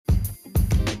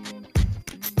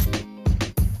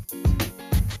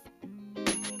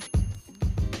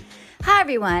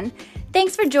everyone.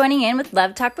 Thanks for joining in with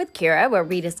Love Talk with Kira, where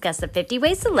we discuss the 50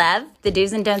 ways to love, the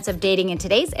do's and don'ts of dating in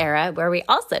today's era, where we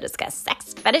also discuss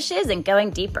sex, fetishes, and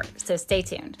going deeper. So stay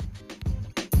tuned.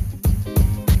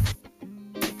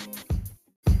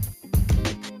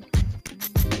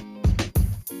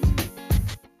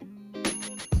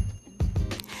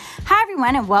 Hi,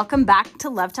 everyone, and welcome back to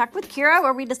Love Talk with Kira,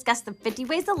 where we discuss the 50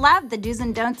 ways to love, the do's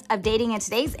and don'ts of dating in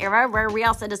today's era, where we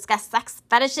also discuss sex,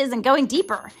 fetishes, and going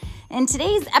deeper. And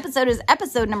today's episode is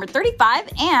episode number 35,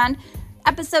 and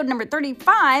episode number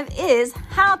 35 is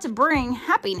how to bring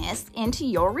happiness into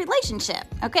your relationship,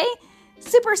 okay?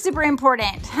 Super, super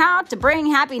important, how to bring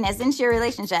happiness into your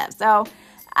relationship. So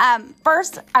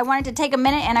first, I wanted to take a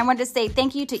minute and I wanted to say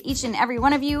thank you to each and every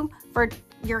one of you for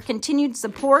your continued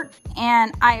support,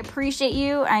 and I appreciate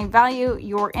you. I value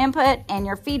your input and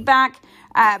your feedback.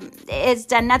 It's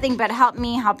done nothing but help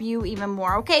me help you even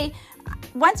more, okay?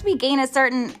 Once we gain a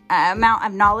certain amount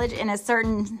of knowledge in a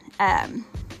certain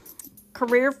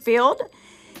career field,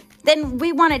 then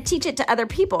we want to teach it to other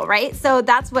people, right? So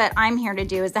that's what I'm here to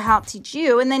do, is to help teach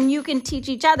you, and then you can teach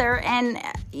each other and,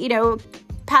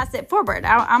 pass it forward.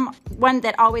 I'm one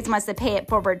that always wants to pay it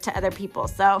forward to other people.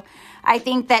 So I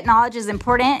think that knowledge is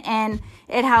important, and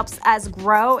it helps us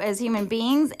grow as human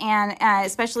beings, and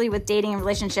especially with dating and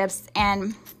relationships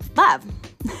and love.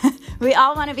 We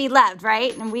all want to be loved,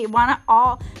 right? And we want to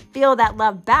all feel that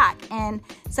love back. And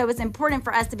so it's important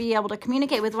for us to be able to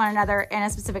communicate with one another in a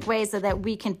specific way so that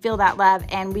we can feel that love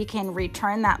and we can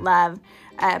return that love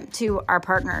to our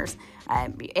partners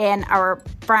and our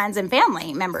friends and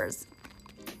family members.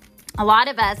 A lot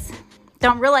of us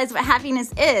don't realize what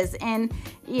happiness is, and,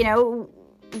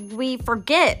 we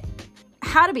forget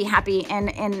how to be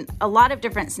in a lot of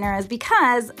different scenarios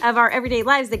because of our everyday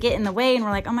lives that get in the way, and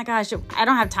we're like, oh my gosh, I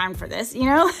don't have time for this,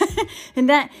 and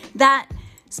that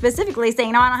specifically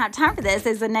saying, no, I don't have time for this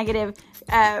is a negative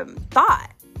thought,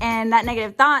 and that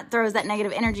negative thought throws that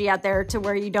negative energy out there to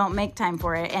where you don't make time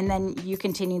for it, and then you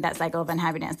continue that cycle of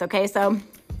unhappiness, okay? So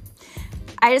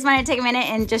I just wanted to take a minute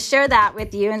and just share that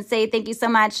with you and say thank you so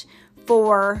much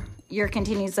for your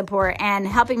continued support and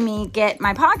helping me get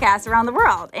my podcast around the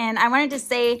world. And I wanted to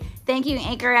say thank you,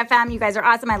 Anchor FM. You guys are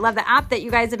awesome. I love the app that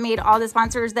you guys have made, all the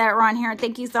sponsors that are on here.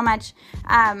 Thank you so much.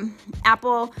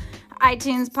 Apple,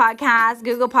 iTunes Podcast,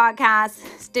 Google Podcasts,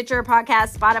 Stitcher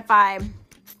Podcast, Spotify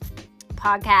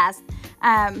Podcast.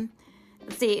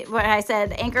 Let's see what I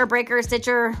said. Anchor, Breaker,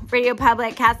 Stitcher, Radio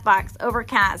Public, Castbox,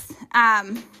 Overcast.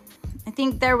 I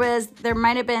think there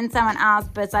might have been someone else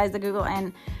besides the Google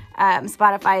and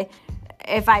Spotify.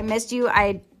 If I missed you,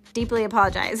 I deeply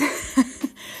apologize.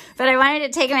 But I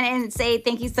wanted to take a minute and say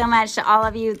thank you so much to all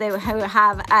of you who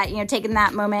have taken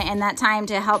that moment and that time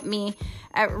to help me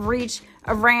reach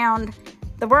around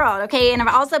the world. Okay, and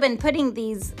I've also been putting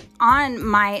these on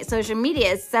my social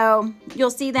media, so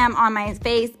you'll see them on my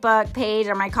Facebook page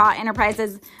or my Call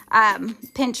Enterprises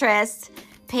Pinterest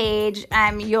page.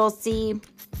 You'll see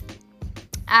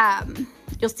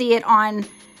it on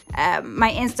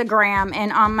my Instagram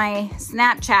and on my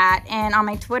Snapchat and on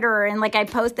my Twitter, and I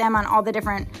post them on all the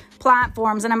different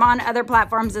platforms, and I'm on other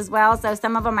platforms as well. So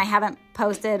some of them I haven't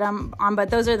posted on, but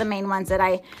those are the main ones that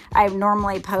I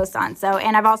normally post on. So,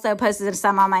 and I've also posted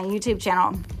some on my YouTube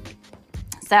channel.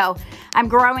 So I'm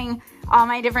growing all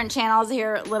my different channels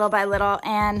here little by little,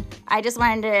 and I just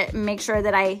wanted to make sure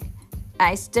that I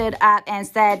stood up and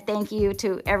said thank you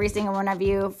to every single one of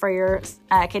you for your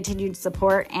continued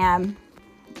support, and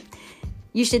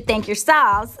you should thank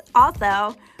yourselves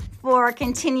also for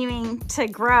continuing to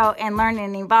grow and learn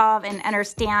and evolve and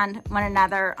understand one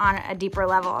another on a deeper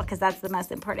level, because that's the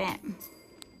most important.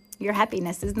 Your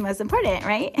happiness is the most important,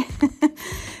 right?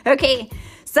 Okay,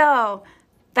 so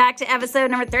back to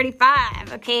episode number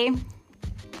 35, okay?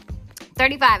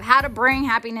 35, how to bring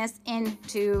happiness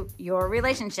into your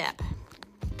relationship.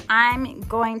 I'm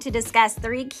going to discuss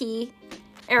 3 key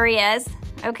areas,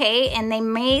 okay? And they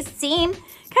may seem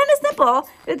kind of simple,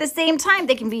 but at the same time,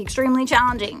 they can be extremely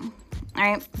challenging, all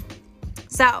right?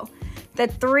 So the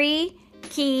 3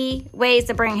 key ways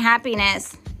to bring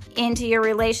happiness into your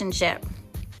relationship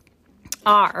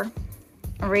are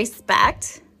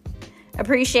respect,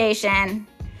 appreciation,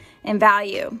 and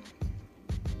value,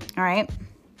 all right?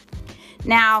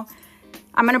 Now,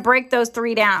 I'm going to break those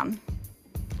 3 down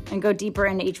and go deeper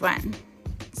into each one.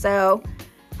 So,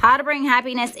 how to bring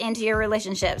happiness into your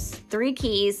relationships. 3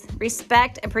 keys: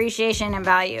 respect, appreciation, and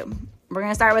value. We're going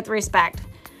to start with respect.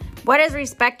 What does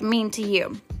respect mean to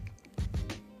you?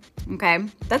 Okay,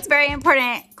 that's a very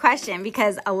important question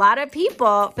because a lot of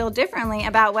people feel differently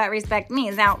about what respect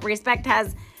means. Now, respect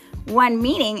has one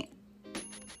meaning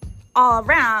all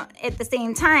around. At the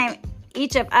same time,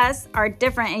 each of us are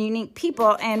different and unique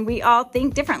people, and we all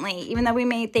think differently. Even though we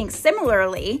may think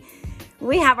similarly,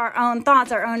 we have our own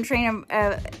thoughts, our own train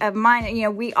of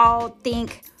mind. We all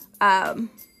think on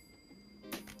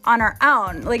our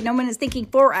own. Like, no one is thinking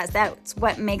for us. That's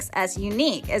what makes us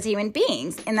unique as human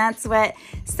beings, and that's what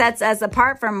sets us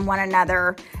apart from one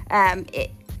another,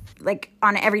 like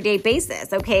on an everyday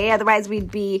basis, okay? Otherwise, we'd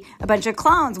be a bunch of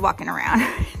clones walking around.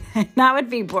 That would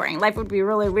be boring. Life would be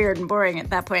really weird and boring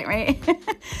at that point, right?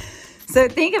 So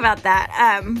think about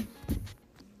that.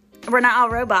 We're not all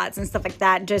robots and stuff like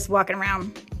that, just walking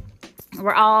around.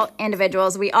 We're all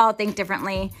individuals. We all think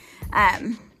differently.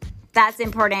 That's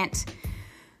important.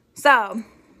 So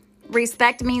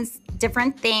respect means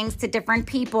different things to different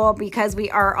people because we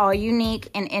are all unique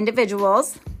and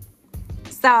individuals.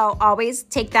 So always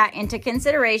take that into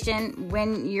consideration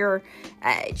when you're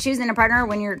choosing a partner,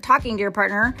 when you're talking to your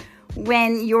partner,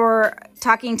 when you're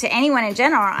talking to anyone in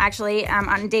general, actually, on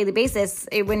a daily basis,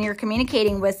 when you're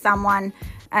communicating with someone,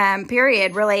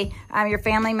 period, really, your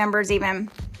family members even.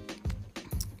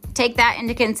 Take that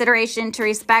into consideration to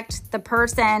respect the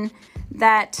person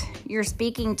that you're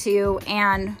speaking to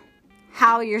and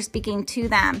how you're speaking to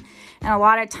them. And a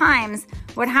lot of times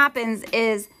what happens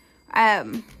is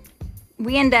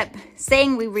we end up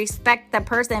saying we respect the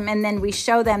person and then we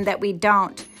show them that we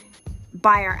don't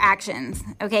by our actions,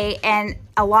 okay? And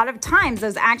a lot of times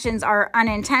those actions are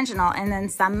unintentional, and then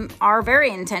some are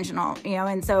very intentional,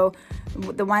 and so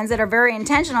the ones that are very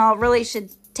intentional really should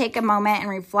take a moment and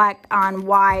reflect on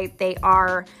why they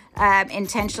are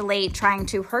intentionally trying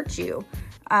to hurt you.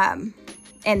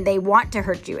 And they want to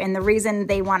hurt you. And the reason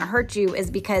they want to hurt you is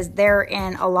because they're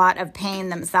in a lot of pain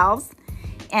themselves,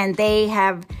 and they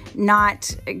have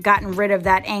not gotten rid of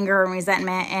that anger and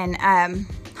resentment and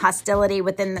hostility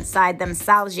within the side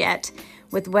themselves yet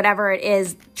with whatever it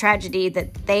is, tragedy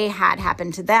that they had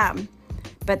happen to them.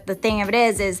 But the thing of it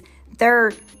is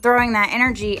they're throwing that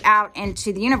energy out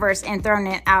into the universe and throwing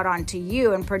it out onto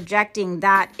you and projecting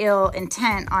that ill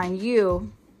intent on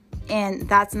you. And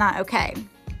that's not okay.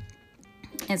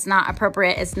 It's not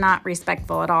appropriate. It's not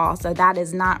respectful at all. So that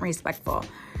is not respectful.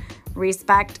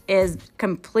 Respect is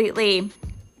completely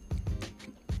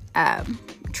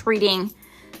treating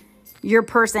your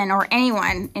person or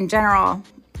anyone in general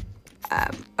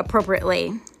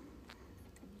appropriately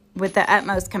with the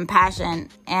utmost compassion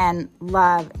and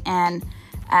love and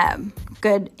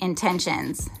good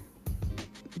intentions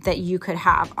that you could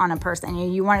have on a person.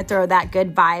 You want to throw that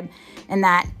good vibe and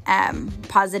that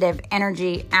positive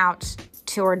energy out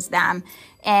towards them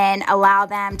and allow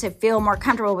them to feel more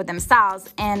comfortable with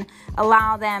themselves and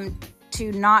allow them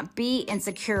to not be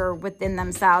insecure within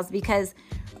themselves, because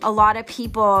a lot of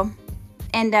people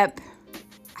end up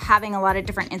having a lot of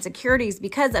different insecurities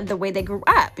because of the way they grew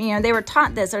up. They were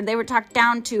taught this, or they were talked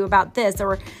down to about this,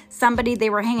 or somebody they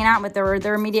were hanging out with, or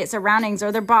their immediate surroundings,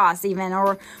 or their boss even,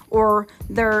 or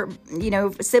their,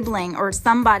 sibling, or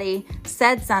somebody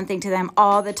said something to them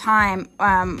all the time,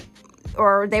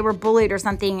 or they were bullied or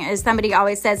something. Somebody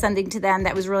always said something to them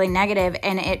that was really negative,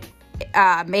 and it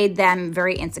made them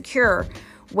very insecure.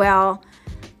 Well,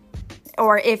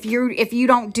 or if you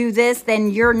don't do this,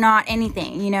 then you're not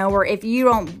anything, or if you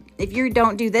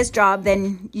don't do this job,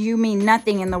 then you mean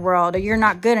nothing in the world, or you're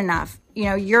not good enough.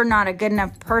 You're not a good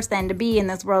enough person to be in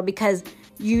this world because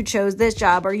you chose this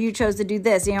job or you chose to do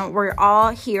this. We're all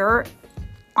here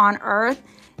on earth,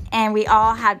 and we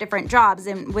all have different jobs,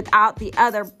 and without the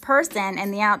other person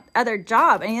and the other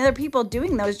job and the other people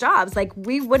doing those jobs, like,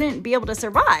 we wouldn't be able to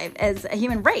survive as a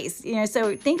human race,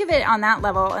 so think of it on that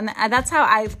level. And that's how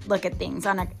I look at things.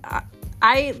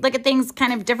 I look at things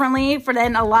kind of differently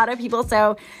than a lot of people.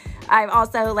 So I've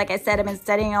also, like I said, I've been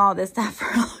studying all this stuff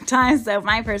for a long time, so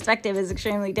my perspective is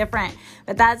extremely different.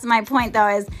 But that's my point, though,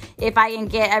 is if I can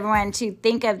get everyone to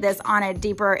think of this on a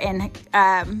deeper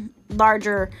and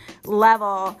larger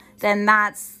level, then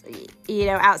that's,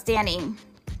 outstanding.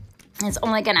 It's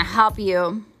only going to help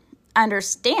you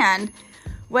understand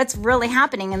what's really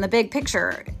happening in the big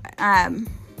picture.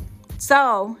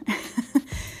 So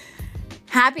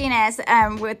happiness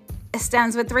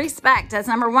stems with respect. That's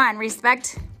number one.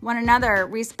 Respect one another.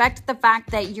 Respect the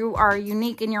fact that you are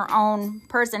unique in your own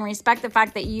person. Respect the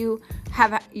fact that you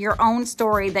have your own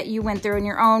story that you went through and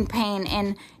your own pain.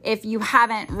 And if you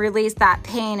haven't released that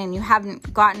pain and you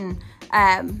haven't gotten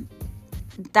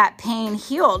that pain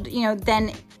healed,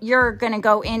 then you're going to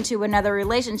go into another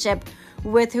relationship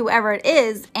with whoever it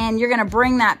is, and you're going to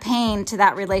bring that pain to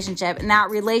that relationship, and that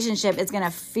relationship is going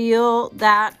to feel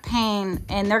that pain,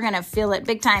 and they're going to feel it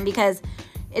big time, because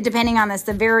depending on the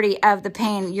severity of the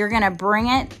pain, you're going to bring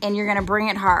it, and you're going to bring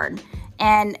it hard.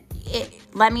 And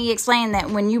let me explain that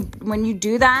when you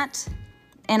do that,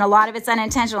 and a lot of it's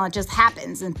unintentional, it just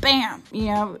happens, and bam,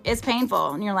 it's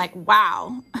painful, and you're like,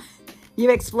 wow. You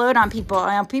explode on people,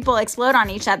 people explode on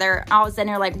each other. All of a sudden,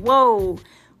 you're like, whoa,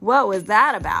 what was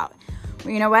that about?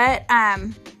 Well, you know what?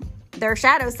 Their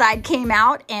shadow side came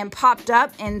out and popped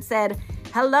up and said,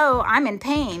 hello, I'm in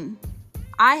pain.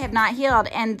 I have not healed,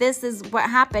 and this is what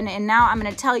happened, and now I'm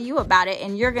going to tell you about it,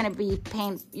 and you're going to be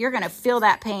pain. You're going to feel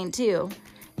that pain too.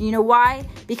 You know why?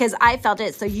 Because I felt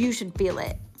it, so you should feel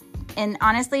it. And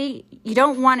honestly, you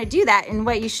don't want to do that. And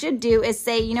what you should do is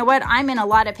say, you know what? I'm in a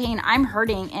lot of pain. I'm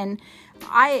hurting, and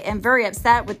I am very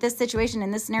upset with this situation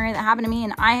and this scenario that happened to me,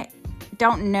 and I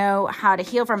don't know how to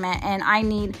heal from it. And I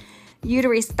need you to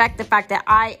respect the fact that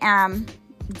I am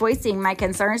voicing my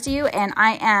concerns to you, and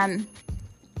I am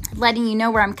letting you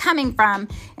know where I'm coming from.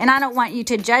 And I don't want you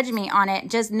to judge me on it.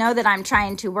 Just know that I'm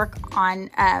trying to work on,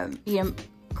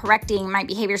 correcting my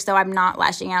behavior so I'm not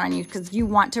lashing out on you, because you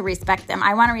want to respect them.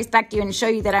 I want to respect you and show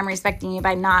you that I'm respecting you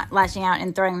by not lashing out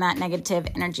and throwing that negative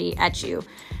energy at you.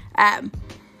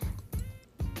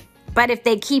 But if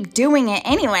they keep doing it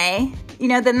anyway,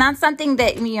 then that's something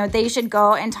that, they should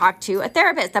go and talk to a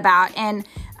therapist about. And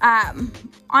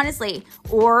honestly,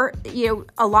 or,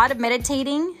 a lot of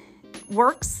meditating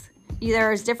works.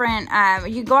 There's different,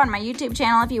 you go on my YouTube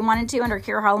channel if you wanted to under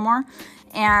Kira Harlamore,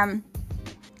 and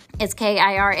it's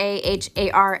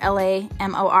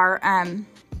KIRAHARLAMOR.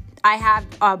 I have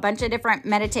a bunch of different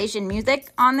meditation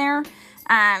music on there.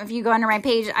 If you go under my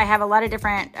page, I have a lot of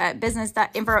different business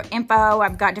info.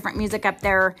 I've got different music up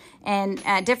there, and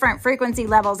different frequency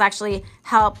levels actually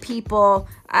help people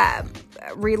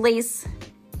release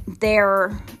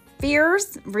their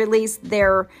fears, release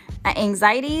their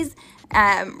anxieties,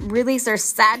 release their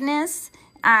sadness,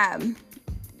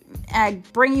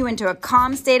 bring you into a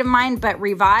calm state of mind, but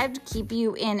revived, keep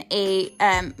you in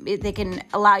they can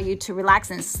allow you to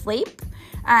relax and sleep.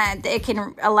 It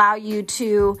can allow you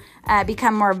to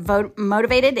become more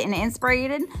motivated and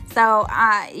inspired. So,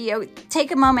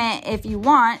 take a moment if you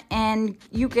want, and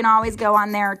you can always go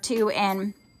on there too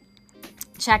and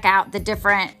check out the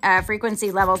different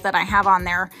frequency levels that I have on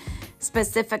there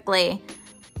specifically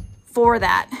for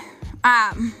that.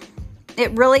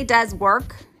 It really does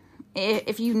work.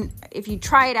 If you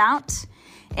try it out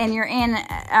and you're in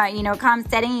a calm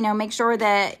setting, make sure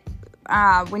that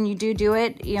when you do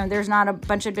it, there's not a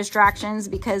bunch of distractions,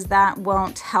 because that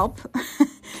won't help.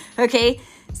 Okay,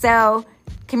 so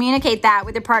communicate that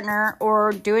with your partner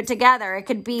or do it together. It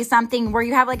could be something where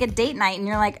you have like a date night and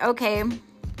you're like, okay,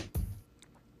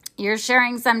 you're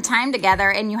sharing some time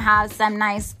together and you have some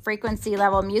nice frequency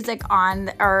level music on,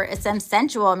 or some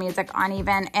sensual music on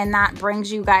even, and that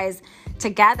brings you guys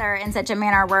together in such a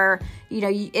manner where,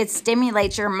 it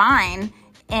stimulates your mind,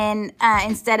 and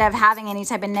instead of having any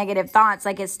type of negative thoughts,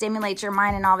 like it stimulates your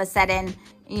mind, and all of a sudden,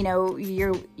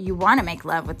 you want to make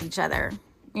love with each other.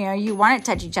 You want to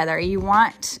touch each other. You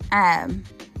want,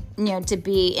 to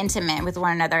be intimate with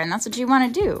one another, and that's what you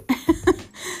want to do.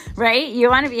 Right? You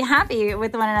want to be happy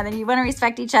with one another. You want to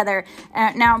respect each other.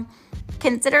 Now,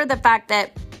 consider the fact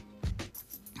that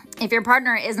if your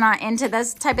partner is not into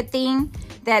this type of thing,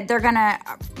 that they're going to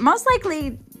most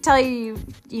likely tell you,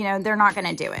 they're not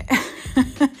going to do it.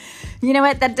 You know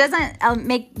what? That doesn't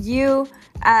make you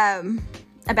a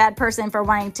bad person for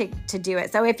wanting to do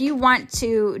it. So if you want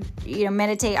to,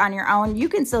 meditate on your own, you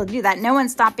can still do that. No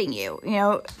one's stopping you.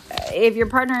 If your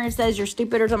partner says you're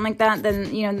stupid or something like that,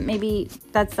 then, maybe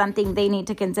that's something they need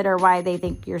to consider why they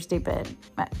think you're stupid.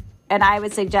 And I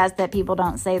would suggest that people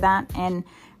don't say that and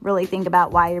really think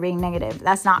about why you're being negative.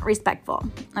 That's not respectful.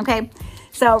 Okay.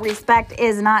 So respect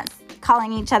is not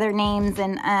calling each other names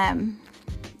and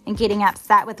getting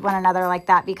upset with one another like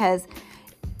that, because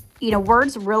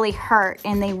words really hurt,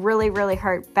 and they really, really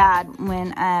hurt bad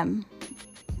when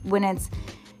it's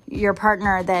your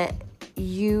partner that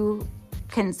you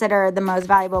consider the most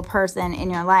valuable person in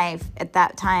your life at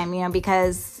that time,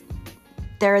 because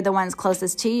they're the ones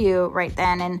closest to you right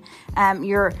then, and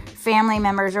your family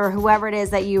members or whoever it is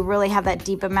that you really have that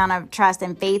deep amount of trust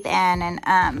and faith in,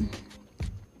 and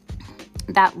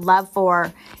that love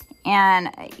for, and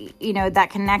that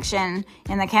connection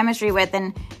and the chemistry with.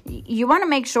 And you want to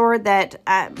make sure that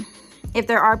if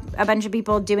there are a bunch of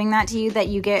people doing that to you, that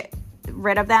you get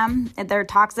rid of them, if they're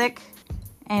toxic.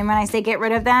 And when I say get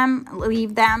rid of them,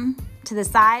 leave them to the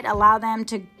side, allow them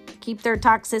to keep their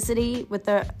toxicity with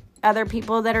the other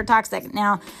people that are toxic.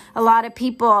 Now, a lot of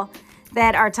people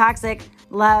that are toxic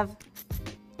love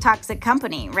toxic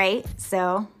company, right?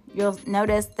 So you'll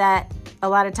notice that a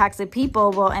lot of toxic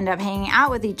people will end up hanging out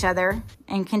with each other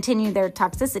and continue their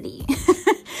toxicity.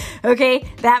 okay,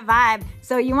 that vibe.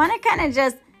 So you want to kind of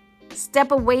just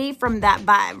step away from that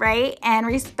vibe, right? And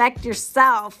respect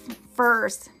yourself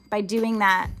first by doing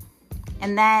that.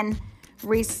 And then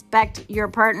respect your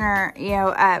partner,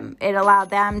 it allowed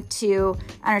them to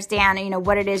understand,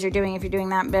 what it is you're doing if you're doing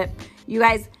that. But you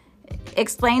guys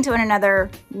explain to one another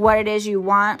what it is you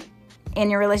want in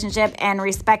your relationship and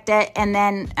respect it. And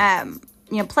then,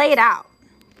 play it out.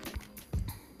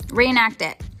 Reenact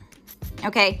it.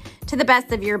 Okay. To the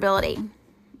best of your ability.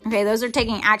 Okay. Those are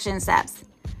taking action steps.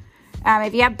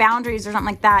 If you have boundaries or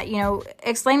something like that,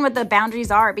 explain what the boundaries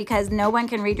are, because no one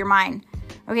can read your mind.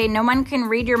 Okay, no one can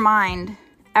read your mind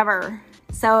ever.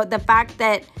 So the fact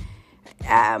that,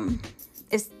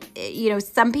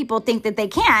 some people think that they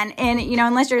can, and,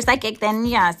 unless you're psychic, then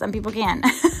yeah, some people can.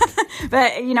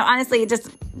 But, honestly, just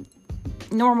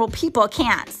normal people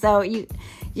can't. So you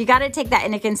got to take that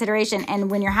into consideration. And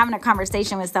when you're having a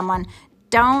conversation with someone,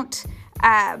 don't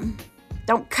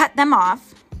cut them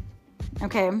off.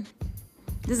 Okay.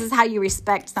 This is how you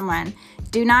respect someone.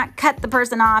 Do not cut the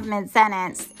person off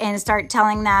mid-sentence and start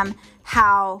telling them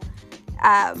how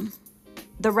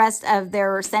the rest of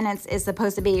their sentence is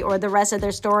supposed to be, or the rest of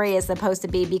their story is supposed to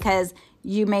be, because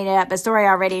you made up a story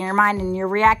already in your mind and you're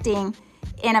reacting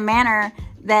in a manner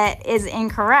that is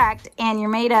incorrect, and you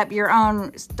made up your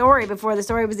own story before the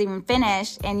story was even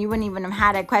finished, and you wouldn't even have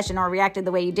had a question or reacted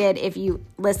the way you did if you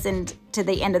listened to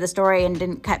the end of the story and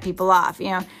didn't cut people off.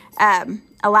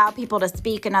 Allow people to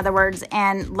speak, in other words,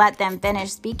 and let them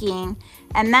finish speaking,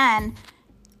 and then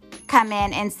come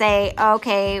in and say,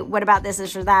 okay, what about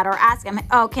this or that? Or ask them,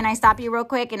 can I stop you real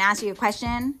quick and ask you a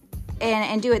question?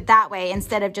 And do it that way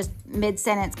instead of just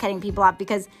mid-sentence cutting people off.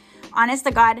 Because honest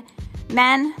to God,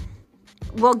 men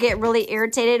will get really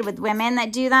irritated with women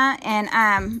that do that.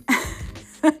 And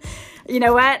you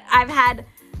know what? I've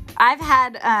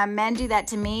had men do that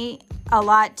to me a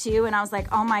lot too, and I was like,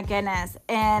 oh my goodness.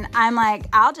 And I'm like,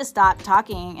 I'll just stop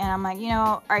talking, and I'm like,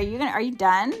 are you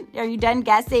done? Are you done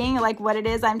guessing like what it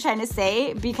is I'm trying to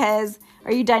say? Because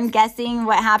are you done guessing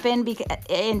what happened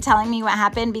and telling me what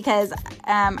happened? Because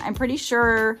I'm pretty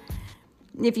sure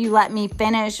if you let me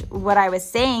finish what I was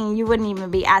saying, you wouldn't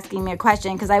even be asking me a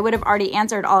question, because I would have already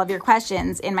answered all of your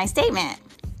questions in my statement.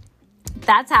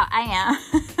 That's how I am.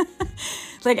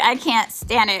 Like, I can't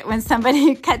stand it when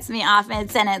somebody cuts me off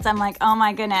mid-sentence. I'm like, oh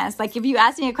my goodness. Like, if you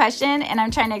ask me a question and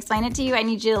I'm trying to explain it to you, I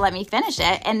need you to let me finish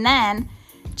it and then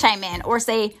chime in, or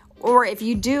if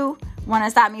you do want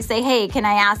to stop me, say, hey, can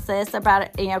I ask this about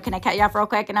it? Can I cut you off real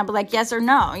quick? And I'll be like, yes or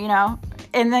no,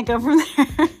 and then go from there.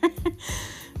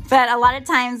 But a lot of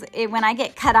times when I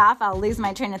get cut off, I'll lose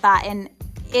my train of thought, and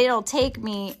it'll take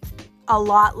me a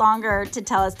lot longer to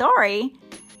tell a story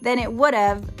than it would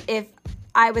have if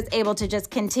I was able to just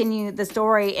continue the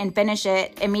story and finish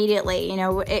it immediately. 1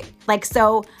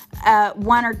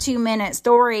 or 2 minute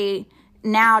story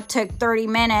now took 30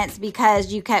 minutes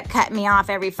because you kept cutting me off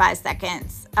every 5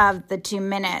 seconds of the 2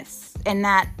 minutes, and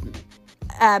that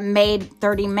made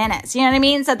 30 minutes. You know what I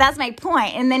mean? So that's my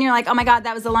point. And then you're like, oh my God,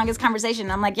 that was the longest conversation.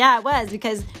 And I'm like, yeah, it was,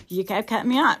 because you kept cutting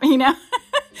me off,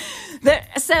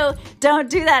 So don't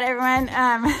do that, everyone.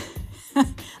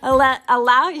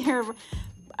 Allow your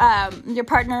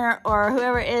partner or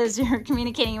whoever it is you're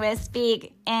communicating with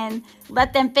speak, and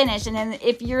let them finish. And then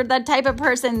if you're the type of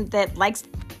person that likes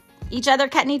each other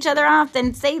cutting each other off,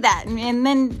 then say that, and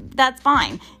then that's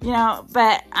fine,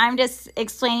 but I'm just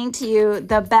explaining to you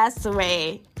the best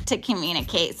way to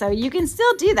communicate. So you can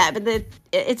still do that, but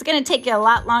it's going to take you a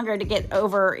lot longer to get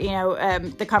over,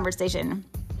 the conversation,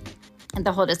 and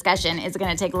the whole discussion is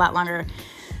going to take a lot longer.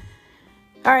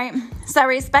 All right. So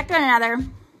respect one another.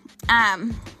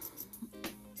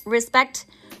 Respect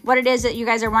what it is that you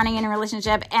guys are wanting in a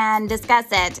relationship, and discuss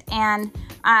it. And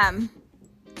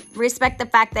respect the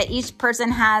fact that each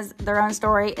person has their own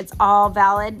story. It's all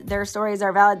valid. Their stories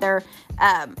are valid.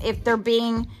 If they're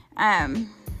being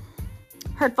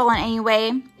hurtful in any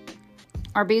way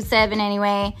or abusive in any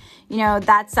way,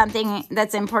 that's something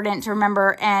that's important to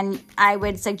remember. And I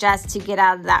would suggest to get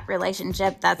out of that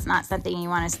relationship. That's not something you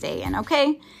want to stay in,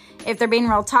 okay? If they're being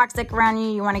real toxic around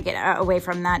you, you want to get away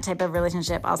from that type of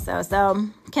relationship also. So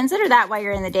consider that while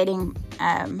you're in the dating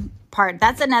part.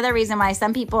 That's another reason why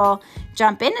some people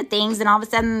jump into things and all of a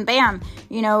sudden, bam,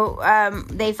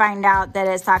 they find out that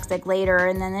it's toxic later,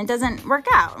 and then it doesn't work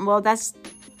out. Well, that's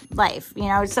life,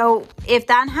 So if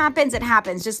that happens, it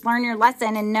happens. Just learn your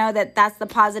lesson and know that that's the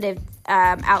positive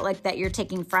outlook that you're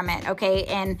taking from it, okay?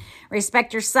 And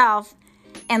respect yourself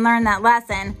and learn that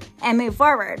lesson and move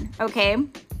forward, okay?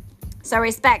 So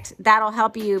respect, that'll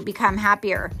help you become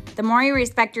happier. The more you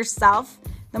respect yourself,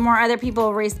 the more other people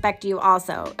will respect you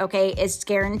also, okay? It's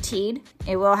guaranteed.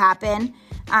 It will happen.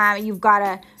 You've got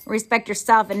to respect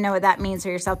yourself and know what that means for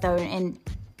yourself, though, and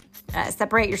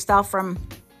separate yourself from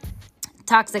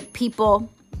toxic people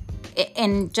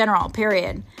in general,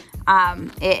 period.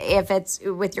 If it's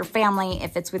with your family,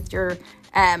 if it's with your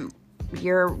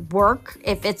work,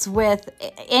 if it's with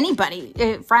anybody,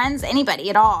 friends, anybody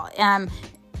at all,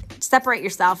 separate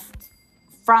yourself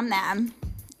from them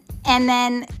and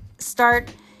then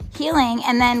start healing,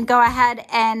 and then go ahead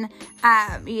and,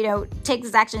 take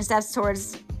these action steps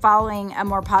towards following a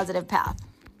more positive path.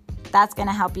 That's going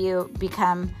to help you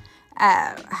become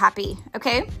happy,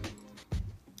 okay?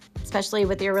 Especially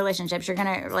with your relationships. You're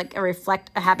going to reflect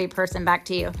a happy person back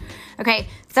to you. Okay,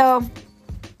 so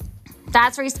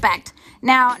that's respect.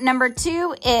 Now, number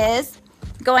 2 is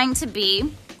going to be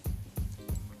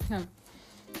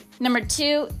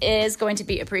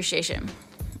appreciation.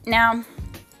 Now,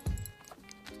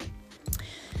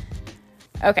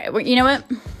 okay, well, you know what?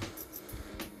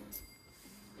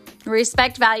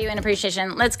 Respect, value, and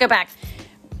appreciation. Let's go back.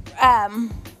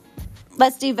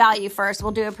 Let's do value first.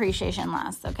 We'll do appreciation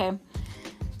last, okay?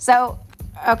 So,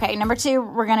 okay, number 2,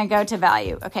 we're going to go to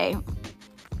value, okay?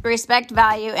 Respect,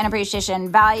 value, and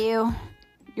appreciation. Value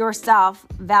yourself,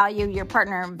 value your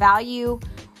partner, value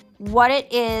what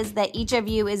it is that each of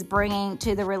you is bringing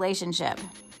to the relationship.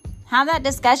 Have that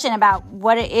discussion about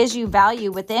what it is you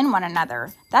value within one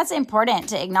another. That's important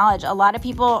to acknowledge. A lot of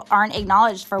people aren't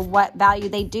acknowledged for what value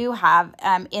they do have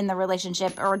in the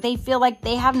relationship, or they feel like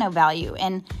they have no value.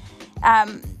 And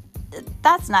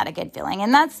that's not a good feeling.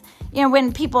 And that's,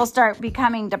 when people start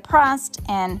becoming depressed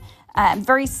and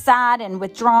very sad and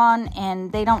withdrawn,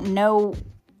 and they don't know,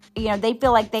 they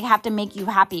feel like they have to make you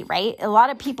happy, right? A lot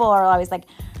of people are always like,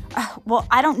 well,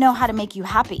 I don't know how to make you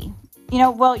happy.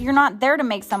 Well, you're not there to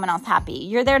make someone else happy.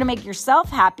 You're there to make yourself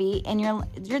happy, and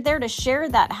you're there to share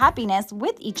that happiness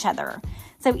with each other.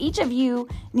 So each of you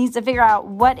needs to figure out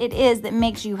what it is that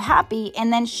makes you happy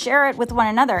and then share it with one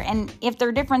another. And if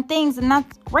they're different things, then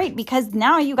that's great, because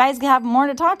now you guys have more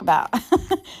to talk about.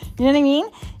 You know what I mean?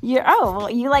 You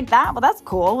like that? Well, that's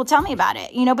cool. Well, tell me about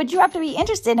it. But you have to be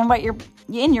interested in what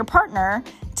in your partner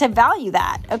to value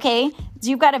that, okay? So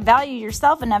you've got to value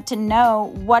yourself enough to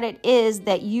know what it is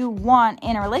that you want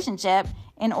in a relationship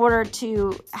in order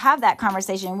to have that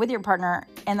conversation with your partner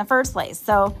in the first place.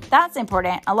 So that's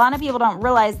important. A lot of people don't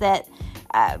realize that,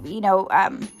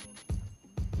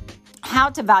 how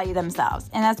to value themselves.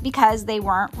 And that's because they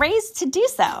weren't raised to do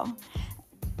so.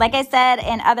 Like I said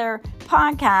in other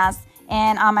podcasts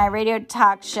and on my radio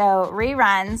talk show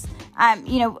reruns,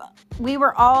 we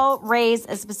were all raised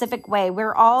a specific way.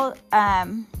 We're all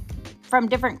from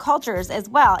different cultures as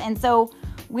well. And so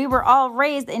we were all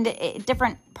raised into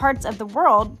different parts of the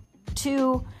world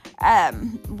to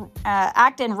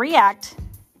act and react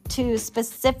to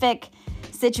specific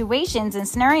situations and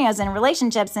scenarios and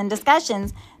relationships and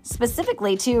discussions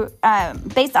specifically to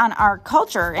based on our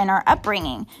culture and our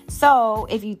upbringing. So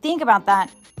if you think about that,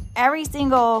 every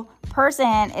single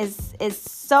person is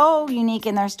so unique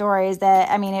in their stories that,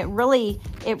 it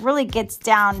really gets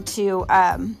down to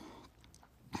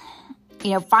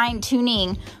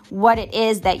fine-tuning what it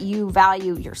is that you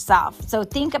value yourself. So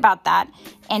think about that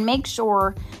and make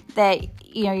sure that,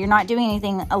 you're not doing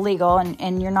anything illegal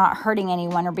and you're not hurting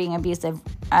anyone or being abusive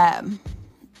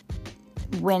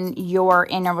when you're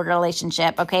in a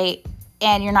relationship, okay?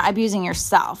 And you're not abusing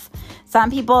yourself. Some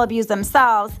people abuse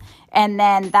themselves, and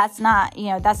then that's not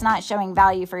showing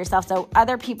value for yourself. So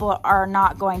other people are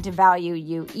not going to value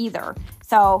you either.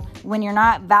 So when you're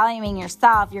not valuing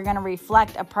yourself, you're going to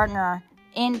reflect a partner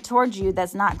in towards you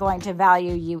that's not going to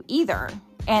value you either.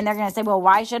 And they're going to say, well,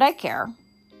 why should I care?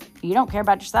 You don't care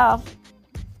about yourself.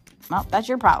 Well, that's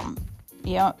your problem,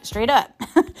 straight up.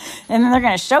 And then they're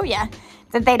going to show you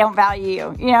that they don't value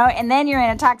you, and then you're in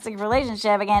a toxic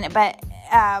relationship again. But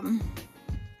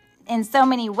in so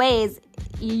many ways,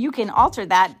 you can alter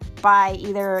that by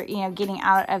either, getting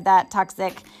out of that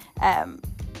toxic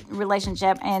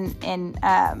relationship and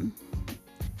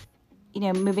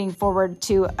moving forward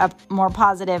to a more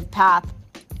positive path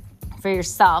for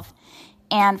yourself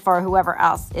and for whoever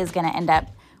else is going to end up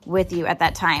with you at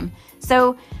that time.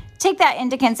 So take that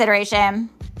into consideration.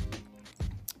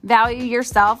 Value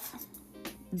yourself.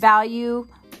 Value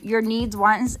your needs,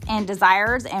 wants, and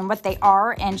desires and what they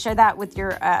are, and share that with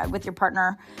your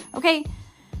partner. Okay.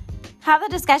 Have the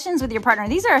discussions with your partner.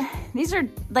 These are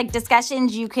like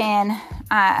discussions you can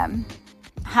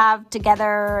have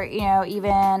together,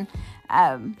 even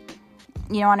on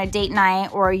a date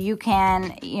night, or you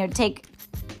can, take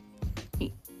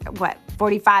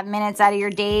 45 minutes out of your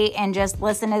date and just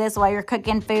listen to this while you're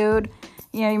cooking food,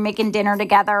 you're making dinner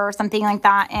together or something like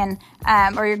that, and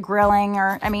or you're grilling,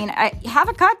 or have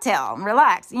a cocktail,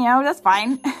 relax. That's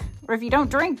fine. Or if you don't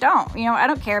drink, don't. I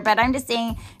don't care. But I'm just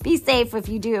saying, be safe if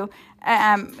you do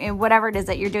whatever it is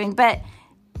that you're doing. But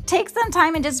take some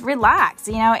time and just relax.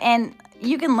 And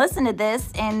you can listen to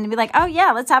this and be like, oh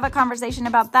yeah, let's have a conversation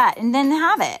about that, and then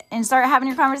have it and start having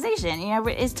your conversation.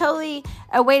 It's totally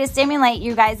a way to stimulate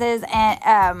you guys'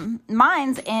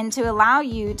 minds and to allow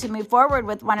you to move forward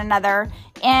with one another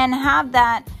and have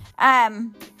that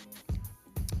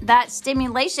that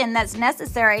stimulation that's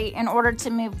necessary in order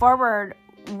to move forward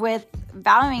with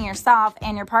valuing yourself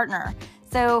and your partner.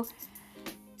 So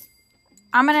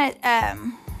I'm gonna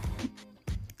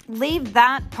leave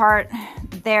that part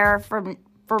there for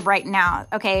right now.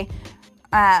 Okay.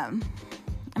 I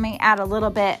may add a little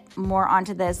bit more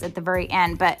onto this at the very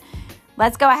end, but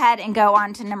let's go ahead and go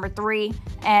on to number 3,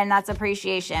 and that's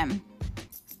appreciation.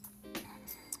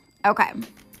 Okay.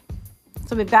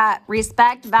 So we've got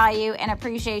respect, value, and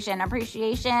appreciation.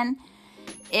 Appreciation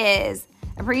is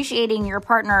appreciating your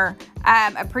partner,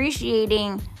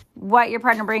 appreciating what your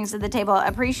partner brings to the table,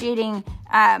 appreciating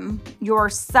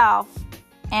yourself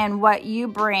and what you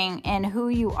bring and who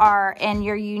you are and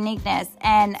your uniqueness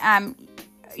and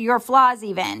your flaws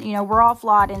even. We're all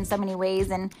flawed in so many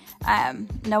ways, and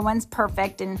no one's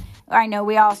perfect. And I know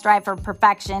we all strive for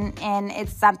perfection, and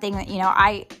it's something that,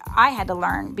 I had to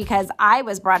learn because I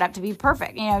was brought up to be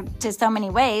perfect, to so many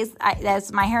ways.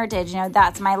 That's my heritage,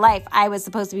 that's my life. I was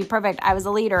supposed to be perfect. I was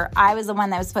a leader. I was the one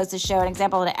that was supposed to show an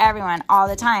example to everyone all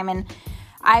the time. And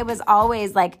I was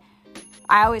always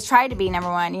I always tried to be number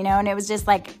one, and it was just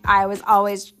I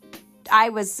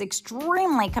was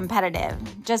extremely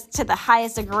competitive, just to the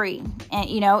highest degree.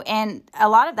 And, and a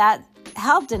lot of that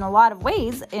helped in a lot of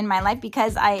ways in my life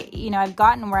because I've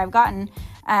gotten where I've gotten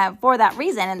for that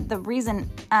reason. And the reason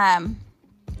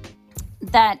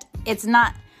that it's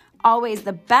not always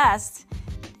the best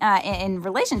in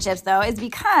relationships, though, is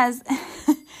because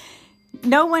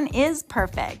no one is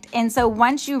perfect. And so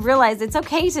once you realize it's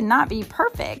okay to not be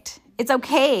perfect, it's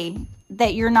okay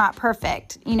that you're not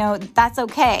perfect, that's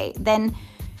okay. Then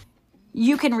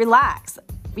you can relax.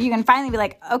 You can finally be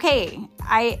like, okay,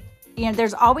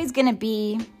 there's always going to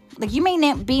be, you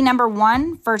may be number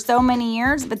one for so many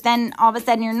years, but then all of a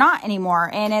sudden you're not anymore.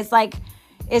 And it's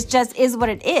it just is what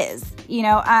it is.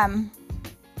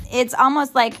 It's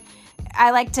almost like,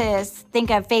 I like to think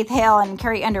of Faith Hill and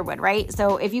Carrie Underwood, right?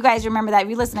 So if you guys remember that, if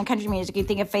you listen to country music, you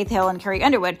think of Faith Hill and Carrie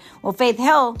Underwood. Well, Faith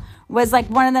Hill was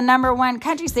one of the number one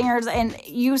country singers, and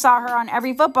you saw her on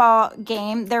every football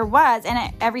game there was,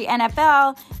 and every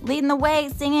NFL, leading the way,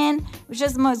 singing. Was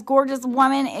just the most gorgeous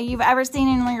woman you've ever seen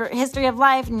in your history of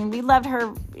life, and we loved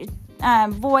her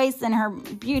voice and her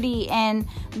beauty and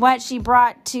what she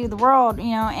brought to the world,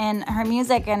 and her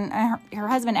music and her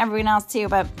husband, everyone else too,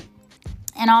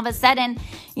 and all of a sudden,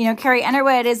 Carrie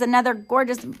Underwood is another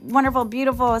gorgeous, wonderful,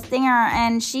 beautiful singer,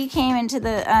 and she came into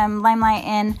the limelight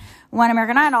and won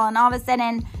American Idol, and all of a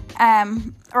sudden,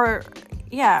 or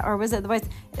was it The Voice?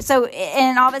 So,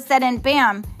 and all of a sudden,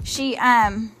 bam, she,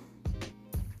 it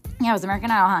was American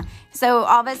Idol, huh? So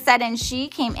all of a sudden, she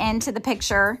came into the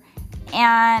picture,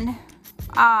 and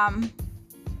all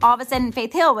of a sudden,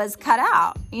 Faith Hill was cut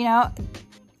out.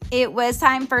 It was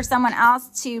time for someone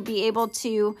else to be able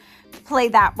to play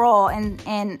that role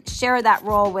and share that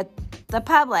role with the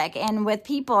public and with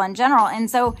people in general. And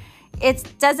so it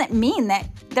doesn't mean that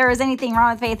there is anything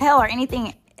wrong with Faith Hill or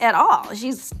anything at all.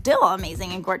 She's still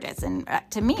amazing and gorgeous. And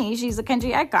to me, she's a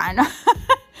country icon.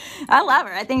 I love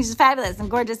her. I think she's fabulous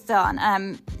and gorgeous still.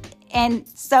 And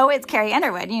so it's Carrie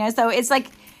Underwood, so it's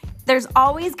there's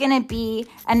always going to be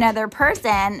another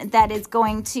person that is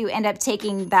going to end up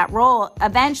taking that role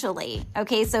eventually.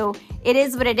 Okay, so it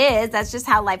is what it is. That's just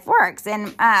how life works.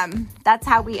 And that's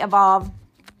how we evolve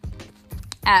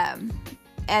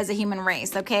as a human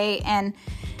race, okay? And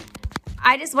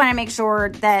I just want to make sure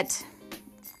that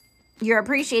you're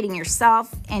appreciating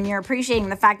yourself, and you're appreciating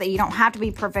the fact that you don't have to be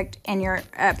perfect, and you're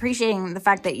appreciating the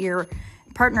fact that your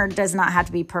partner does not have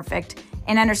to be perfect.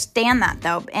 And understand that,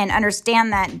 though, and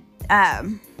understand that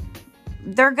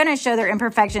they're going to show their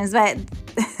imperfections, but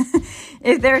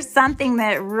if there's something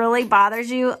that really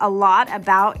bothers you a lot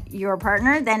about your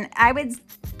partner, then I would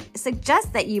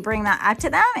suggest that you bring that up to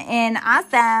them and ask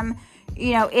them,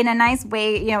 in a nice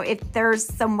way, if there's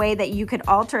some way that you could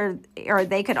alter, or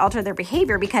they could alter their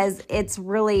behavior, because it's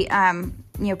really,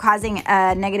 causing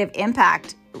a negative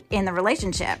impact in the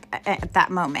relationship at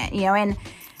that moment, and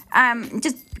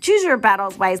just choose your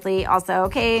battles wisely also,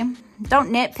 okay?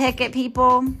 Don't nitpick at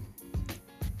people.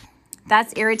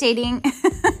 That's irritating.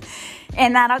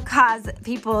 And that'll cause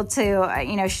people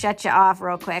to, shut you off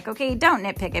real quick. Okay, don't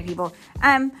nitpick at people.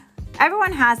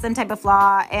 Everyone has some type of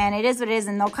flaw, and it is what it is,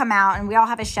 and they'll come out, and we all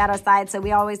have a shadow side, so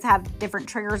we always have different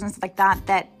triggers and stuff like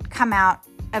that come out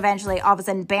eventually. All of a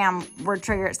sudden, bam, we're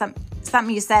triggered.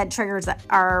 Something you said triggers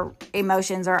our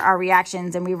emotions or our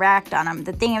reactions, and we react on them.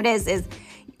 The thing of it is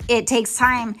it takes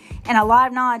time and a lot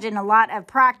of knowledge and a lot of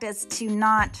practice to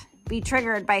not be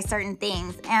triggered by certain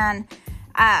things. And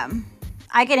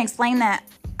I can explain that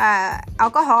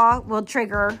alcohol will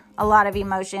trigger a lot of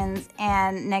emotions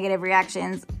and negative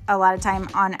reactions a lot of time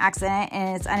on accident,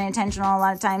 and it's unintentional. A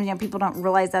lot of times, people don't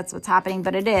realize that's what's happening,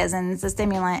 but it is, and it's a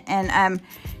stimulant, and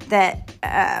that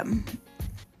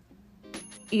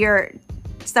you're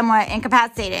somewhat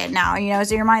incapacitated now,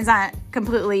 so your mind's not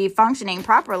completely functioning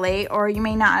properly, or you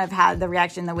may not have had the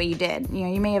reaction the way you did.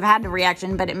 You may have had the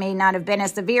reaction, but it may not have been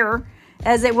as severe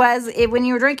as it was when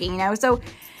you were drinking, So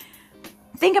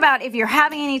think about if you're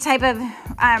having any type of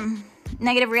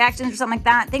negative reactions or something like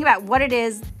that. Think about what it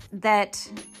is that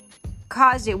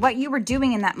caused it, what you were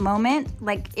doing in that moment.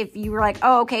 Like if you were like,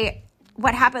 oh, okay,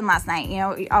 what happened last night?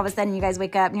 All of a sudden you guys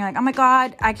wake up and you're like, oh my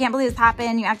God, I can't believe this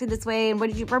happened. You acted this way. And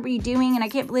what were you doing? And I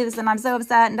can't believe this. And I'm so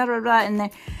upset and blah, blah, blah.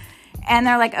 And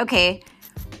they're like, okay,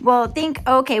 well,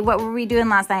 what were we doing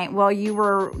last night? Well, you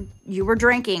were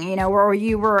drinking, or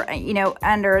you were,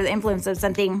 under the influence of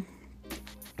something,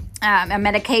 a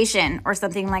medication or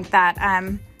something like that.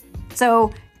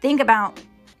 So think about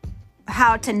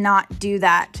how to not do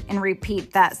that and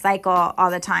repeat that cycle all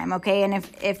the time, okay? And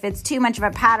if it's too much of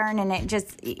a pattern and it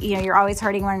just, you're always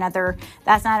hurting one another,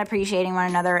 that's not appreciating one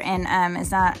another, and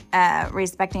it's not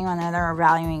respecting one another or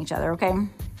valuing each other, okay?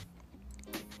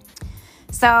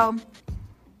 So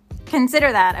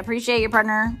consider that. Appreciate your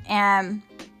partner and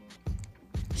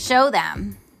show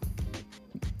them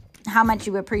how much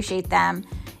you appreciate them.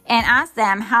 And ask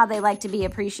them how they like to be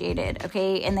appreciated,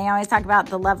 okay? And they always talk about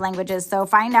the love languages. So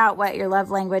find out what your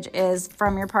love language is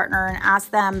from your partner and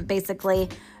ask them basically,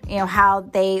 how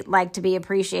they like to be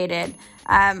appreciated.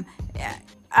 I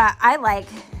like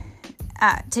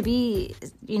to be,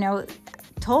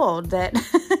 told that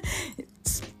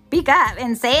speak up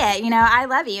and say it. I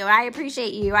love you. I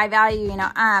appreciate you. I value you.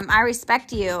 I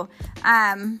respect you.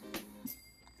 I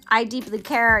deeply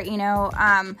care,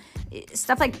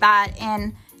 stuff like that.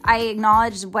 And I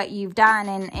acknowledge what you've done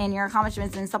and your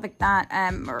accomplishments and stuff like that,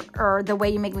 or the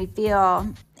way you make me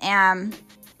feel, or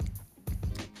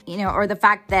the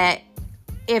fact that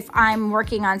if I'm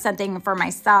working on something for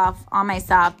myself,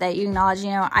 that you acknowledge,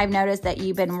 I've noticed that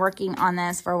you've been working on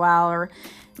this for a while. Or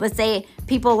let's say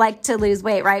people like to lose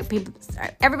weight, right?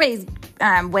 Everybody's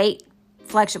weight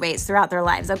fluctuates throughout their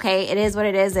lives, okay? It is what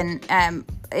it is, and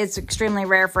it's extremely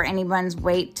rare for anyone's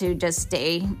weight to just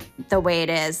stay the way it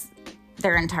is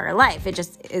their entire life. It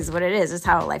just is what it is. It's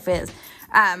how life is.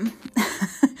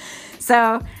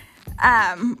 So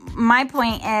my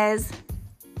point is,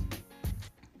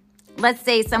 let's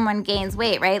say someone gains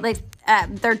weight, right? Like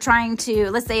they're trying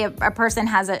to, let's say a person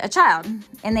has a child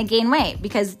and they gain weight,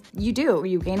 because you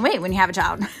gain weight when you have a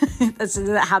child. That's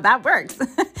how that works.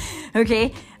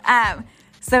 Okay.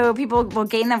 So people will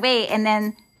gain the weight and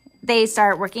then they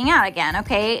start working out again.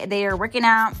 Okay. They are working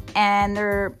out and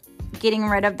they're getting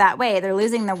rid of that weight. They're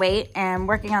losing the weight and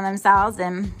working on themselves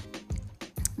and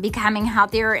becoming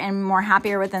healthier and more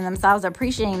happier within themselves,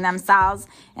 appreciating themselves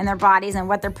and their bodies and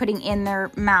what they're putting in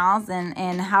their mouths,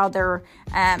 and how they're,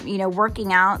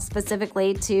 working out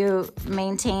specifically to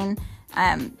maintain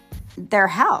their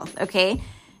health, okay,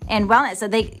 and wellness, so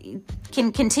they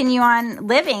can continue on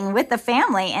living with the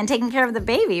family and taking care of the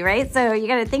baby, right? So you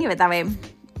got to think of it that way.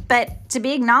 But to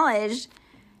be acknowledged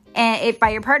by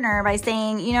your partner by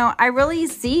saying, I really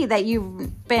see that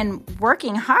you've been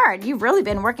working hard. You've really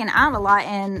been working out a lot.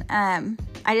 And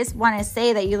I just want to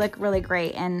say that you look really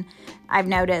great. And I've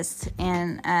noticed.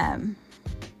 And,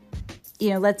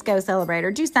 let's go celebrate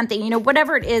or do something,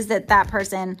 whatever it is that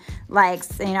person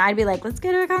likes. I'd be like, let's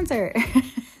go to a concert.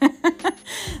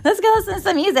 Let's go listen to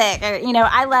some music. Or,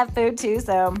 I love food too.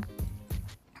 So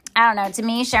I don't know. To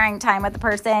me, sharing time with the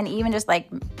person, even just like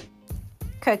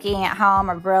cooking at home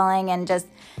or grilling and just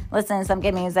listening to some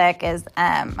good music is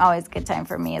always a good time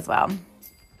for me as well.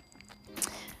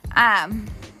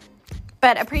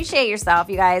 But appreciate yourself,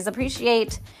 you guys.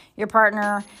 Appreciate your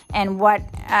partner and what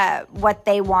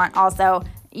they want. Also,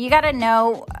 you got to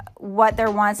know what their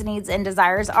wants, needs, and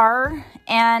desires are,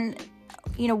 and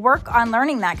work on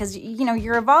learning that, because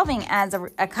you're evolving as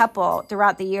a couple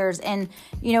throughout the years, and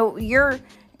your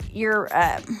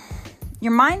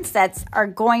your mindsets are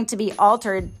going to be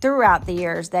altered throughout the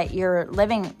years that you're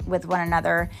living with one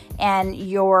another, and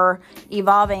you're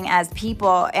evolving as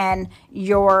people, and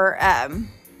your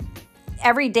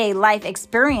everyday life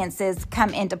experiences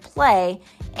come into play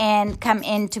and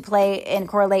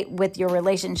correlate with your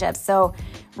relationships. So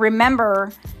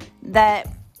remember that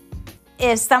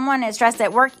if someone is stressed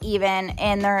at work even,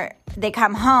 and they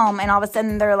come home and all of a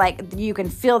sudden they're like, you can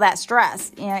feel that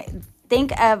stress,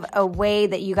 think of a way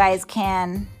that you guys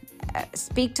can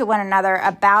speak to one another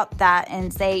about that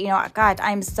and say, God,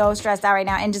 I'm so stressed out right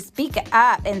now, and just speak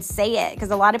up and say it, because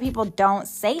a lot of people don't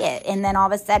say it, and then all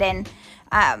of a sudden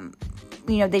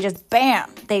they just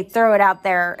they throw it out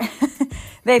there.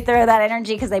 They throw that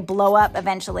energy because they blow up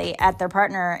eventually at their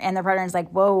partner, and their partner's like,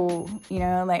 whoa,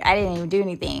 I didn't even do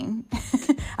anything.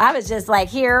 I was just like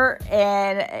here,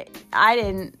 and I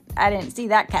didn't see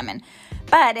that coming.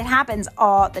 But it happens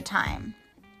all the time.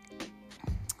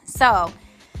 So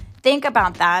think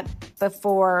about that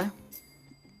before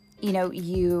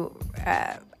you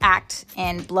act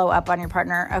and blow up on your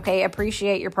partner. Okay,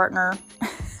 appreciate your partner.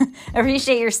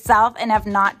 Appreciate yourself enough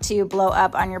not to blow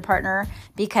up on your partner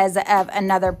because of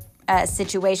another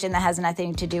situation that has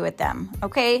nothing to do with them.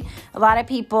 Okay, a lot of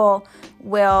people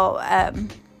will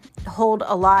hold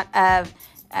a lot of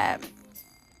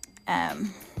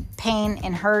pain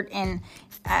and hurt and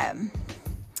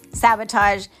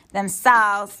sabotage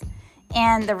themselves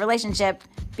and the relationship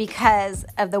because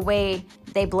of the way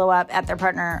they blow up at their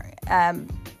partner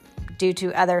due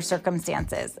to other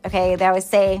circumstances. Okay, they always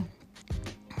say,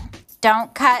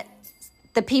 don't cut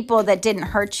the people that didn't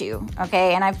hurt you,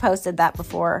 okay? And I've posted that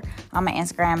before on my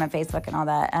Instagram and Facebook and all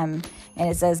that, and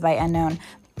it says by unknown.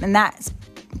 And that's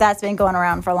been going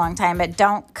around for a long time. But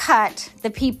don't cut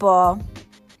the people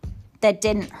that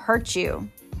didn't hurt you,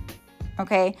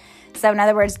 okay? So in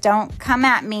other words, don't come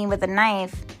at me with a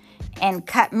knife and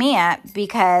cut me up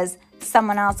because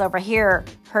someone else over here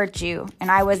hurt you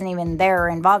and I wasn't even there or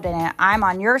involved in it. I'm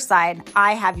on your side.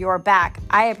 I have your back.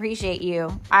 I appreciate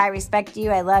you. I respect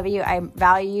you. I love you. I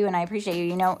value you and I appreciate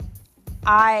you.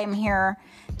 I'm here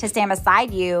to stand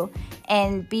beside you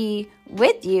and be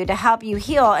with you to help you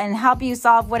heal and help you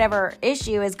solve whatever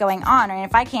issue is going on. And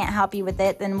if I can't help you with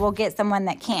it, then we'll get someone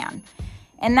that can.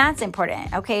 And that's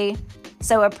important, okay?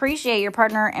 So appreciate your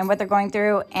partner and what they're going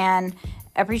through, and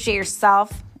appreciate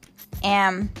yourself,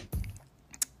 and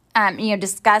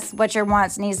discuss what your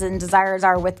wants, needs, and desires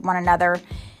are with one another,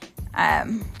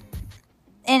 and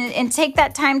take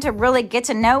that time to really get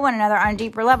to know one another on a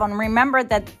deeper level. And remember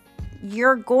that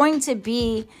you're going to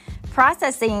be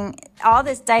processing all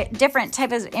this different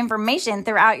type of information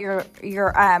throughout your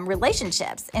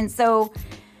relationships. And so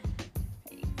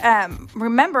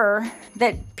remember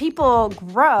that people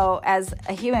grow as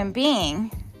a human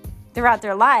being throughout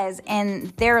their lives, and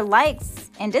their likes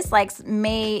and dislikes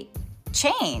may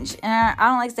change. And I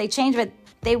don't like to say change, but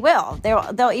they will.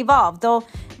 They'll evolve. They'll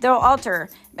alter.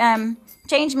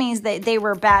 Change means that they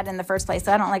were bad in the first place,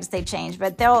 so I don't like to say change,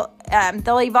 but they'll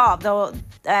evolve. They'll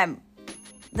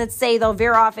let's say they'll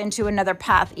veer off into another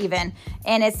path even,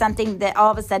 and it's something that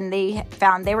all of a sudden they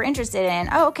found they were interested in.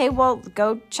 Oh, okay, well,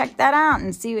 go check that out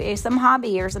and see if some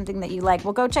hobby or something that you like.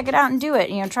 Well, go check it out and do it.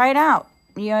 Try it out.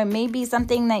 It may be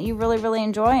something that you really, really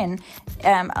enjoy,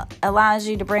 and allows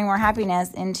you to bring more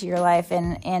happiness into your life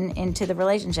and into the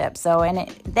relationship. So,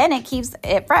 then it keeps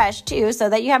it fresh too, so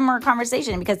that you have more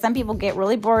conversation, because some people get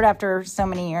really bored after so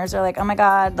many years. They're like, oh my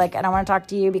God, like, I don't want to talk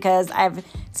to you because I've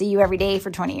seen you every day for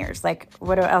 20 years. Like,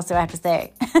 what else do I have to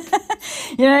say?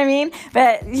 You know what I mean?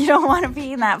 But you don't want to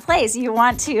be in that place. You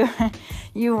want to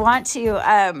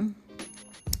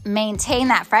maintain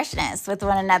that freshness with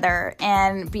one another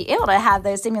and be able to have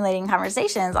those stimulating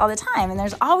conversations all the time. And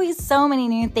there's always so many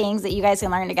new things that you guys can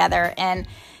learn together,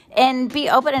 and be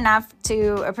open enough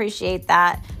to appreciate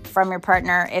that from your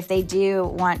partner if they do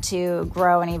want to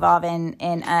grow and evolve and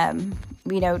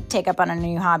take up on a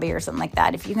new hobby or something like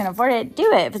that. If you can afford it,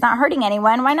 do it. If it's not hurting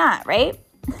anyone, why not, right?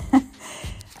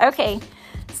 Okay,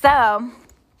 so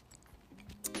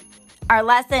our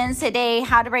lessons today,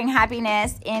 how to bring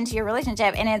happiness into your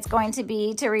relationship, and it's going to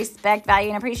be to respect, value,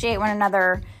 and appreciate one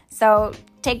another. So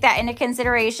take that into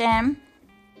consideration.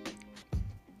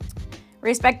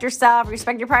 Respect yourself,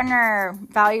 respect your partner,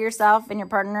 value yourself and your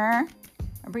partner,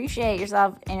 appreciate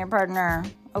yourself and your partner,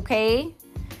 okay?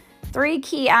 3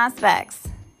 key aspects.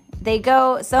 They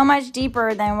go so much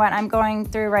deeper than what I'm going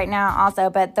through right now also,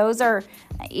 but those are,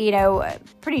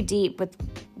 pretty deep with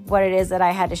what it is that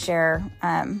I had to share.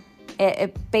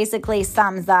 It basically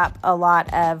sums up a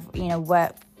lot of,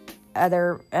 what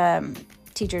other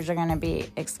teachers are going to be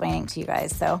explaining to you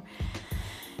guys. So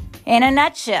in a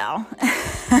nutshell,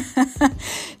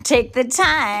 take the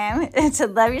time to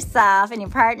love yourself and your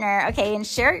partner, okay, and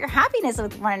share your happiness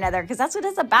with one another, because that's what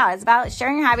it's about. It's about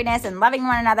sharing your happiness and loving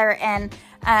one another and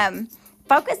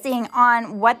focusing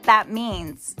on what that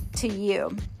means to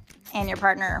you and your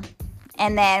partner,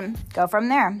 and then go from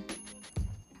there.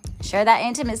 Share that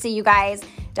intimacy, you guys.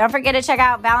 Don't forget to check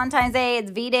out Valentine's Day.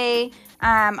 It's V-Day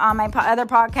on my other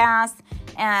podcast.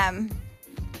 I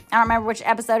don't remember which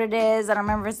episode it is. I don't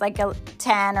remember if it's like a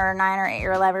 10 or 9 or 8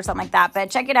 or 11 or something like that. But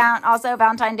check it out. Also,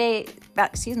 Valentine's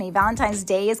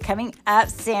Day is coming up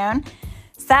soon.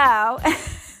 So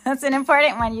that's an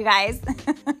important one, you guys.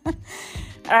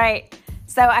 All right.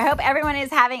 So I hope everyone is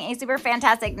having a super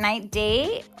fantastic night,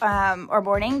 day, or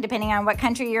morning, depending on what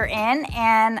country you're in.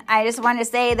 And I just want to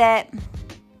say that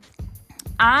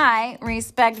I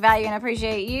respect, value, and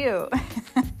appreciate you,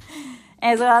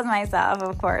 as well as myself,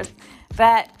 of course.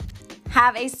 But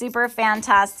have a super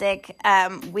fantastic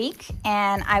week,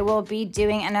 and I will be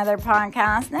doing another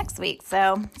podcast next week.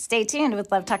 So stay tuned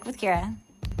with Love Talk with Kira.